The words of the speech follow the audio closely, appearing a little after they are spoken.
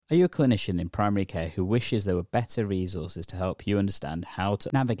Are you a clinician in primary care who wishes there were better resources to help you understand how to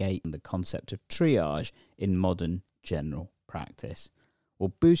navigate the concept of triage in modern general practice?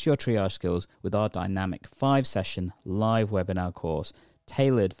 Well, boost your triage skills with our dynamic 5-session live webinar course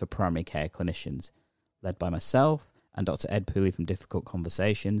tailored for primary care clinicians. Led by myself and Dr. Ed Pooley from Difficult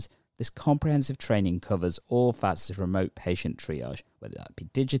Conversations, this comprehensive training covers all facets of remote patient triage, whether that be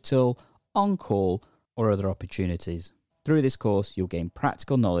digital, on-call, or other opportunities. Through this course, you'll gain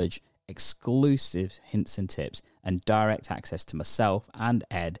practical knowledge, exclusive hints and tips, and direct access to myself and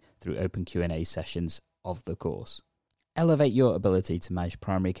Ed through open Q&A sessions of the course. Elevate your ability to manage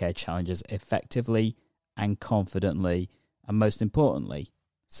primary care challenges effectively and confidently, and most importantly,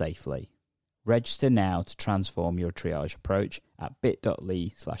 safely. Register now to transform your triage approach at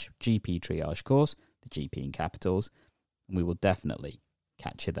bit.ly/GP triage course, the GP in capitals, and we will definitely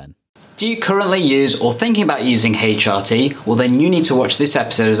catch you then. Do you currently use or thinking about using HRT? Well, then you need to watch this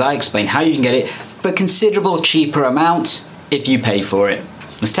episode as I explain how you can get it for a considerable cheaper amount if you pay for it.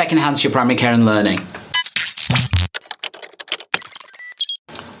 Let's tech enhance your primary care and learning.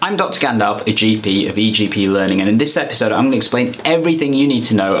 I'm Dr. Gandalf, a GP of eGP Learning, and in this episode I'm going to explain everything you need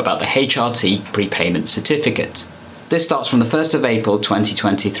to know about the HRT prepayment certificate. This starts from the 1st of April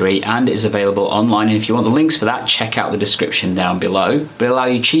 2023 and is available online, and if you want the links for that, check out the description down below. But it'll allow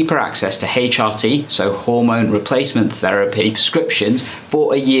you cheaper access to HRT, so hormone replacement therapy prescriptions,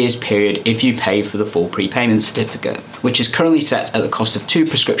 for a year's period if you pay for the full prepayment certificate, which is currently set at the cost of 2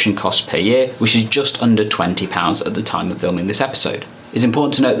 prescription costs per year, which is just under £20 at the time of filming this episode. It's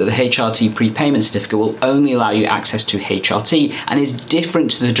important to note that the HRT prepayment certificate will only allow you access to HRT and is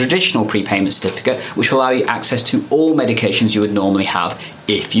different to the traditional prepayment certificate, which will allow you access to all medications you would normally have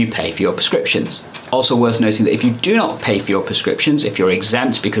if you pay for your prescriptions. Also worth noting that if you do not pay for your prescriptions, if you're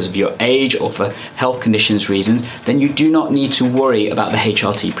exempt because of your age or for health conditions reasons, then you do not need to worry about the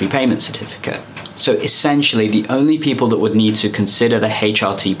HRT prepayment certificate. So essentially, the only people that would need to consider the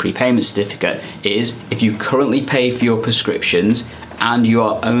HRT prepayment certificate is if you currently pay for your prescriptions and you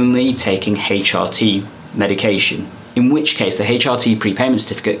are only taking HRT medication, in which case the HRT prepayment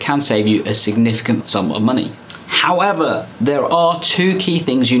certificate can save you a significant sum of money. However, there are 2 key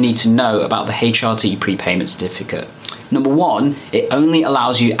things you need to know about the HRT prepayment certificate. Number 1, it only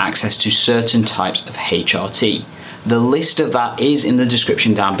allows you access to certain types of HRT. The list of that is in the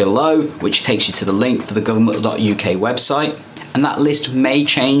description down below, which takes you to the link for the government.uk website. And that list may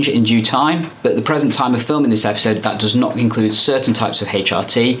change in due time, but at the present time of filming this episode, that does not include certain types of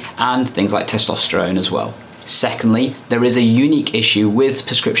HRT and things like testosterone as well. Secondly, there is a unique issue with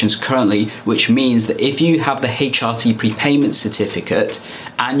prescriptions currently, which means that if you have the HRT prepayment certificate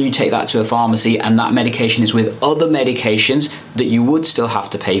and you take that to a pharmacy and that medication is with other medications that you would still have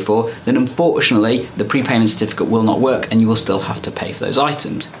to pay for, then unfortunately the prepayment certificate will not work and you will still have to pay for those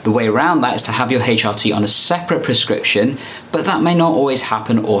items. The way around that is to have your HRT on a separate prescription, but that may not always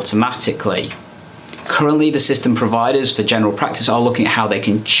happen automatically. Currently, the system providers for general practice are looking at how they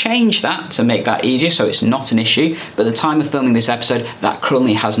can change that to make that easier so it's not an issue, but at the time of filming this episode, that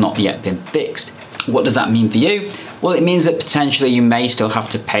currently has not yet been fixed. What does that mean for you? Well, it means that potentially you may still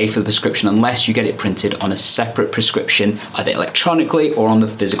have to pay for the prescription unless you get it printed on a separate prescription, either electronically or on the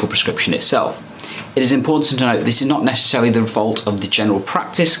physical prescription itself. It is important to note this is not necessarily the fault of the general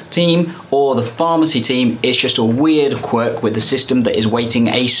practice team or the pharmacy team, it's just a weird quirk with the system that is waiting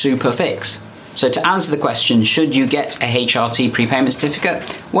a super fix. So to answer the question, should you get a HRT prepayment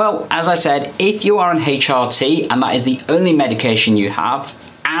certificate? Well, as I said, if you are on HRT and that is the only medication you have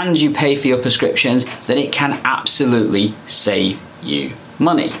and you pay for your prescriptions, then it can absolutely save you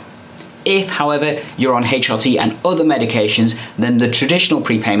money. If, however, you're on HRT and other medications, then the traditional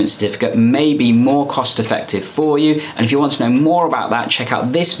prepayment certificate may be more cost effective for you. And if you want to know more about that, check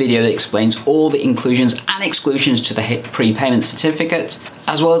out this video that explains all the inclusions and exclusions to the prepayment certificate,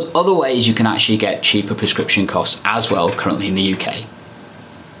 as well as other ways you can actually get cheaper prescription costs as well currently in the UK.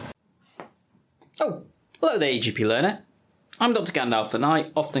 Oh, hello there, EGP learner. I'm Dr. Gandalf and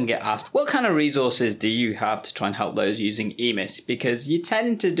I often get asked, what kind of resources do you have to try and help those using EMIS? Because you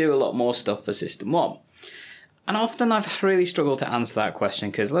tend to do a lot more stuff for System 1. And often I've really struggled to answer that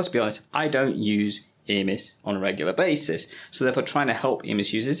question because, let's be honest, I don't use EMIS on a regular basis. So therefore trying to help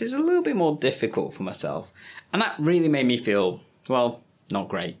EMIS users is a little bit more difficult for myself. And that really made me feel, well, not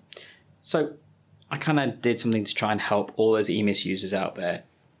great. So I kind of did something to try and help all those EMIS users out there.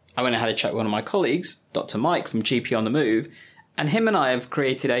 I went and had a chat with one of my colleagues, Dr. Mike from GP on the Move, and him and I have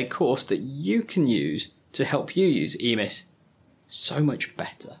created a course that you can use to help you use EMIS so much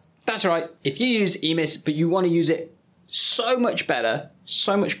better. That's right, if you use EMIS but you want to use it so much better,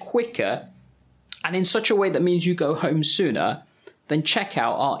 so much quicker, and in such a way that means you go home sooner, then check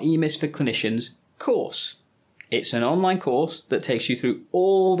out our EMIS for Clinicians course. It's an online course that takes you through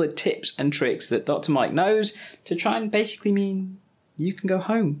all the tips and tricks that Dr. Mike knows to try and basically mean you can go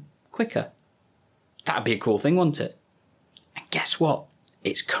home quicker. That'd be a cool thing, wouldn't it? And guess what?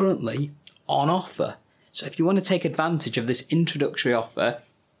 It's currently on offer. So if you want to take advantage of this introductory offer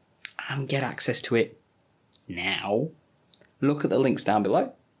and get access to it now, look at the links down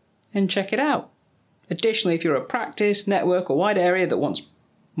below and check it out. Additionally, if you're a practice, network or wider area that wants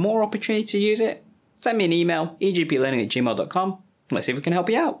more opportunity to use it, send me an email, egplearning@gmail.com. Let's see if we can help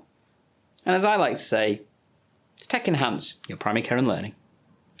you out. And as I like to say, tech enhance your primary care and learning.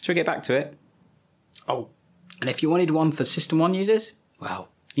 Shall we get back to it? Oh, and if you wanted one for System 1 users, well,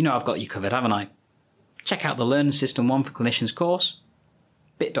 you know I've got you covered, haven't I? Check out the Learn System 1 for Clinicians course,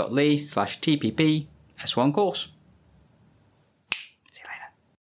 bit.ly/TPP S1 course.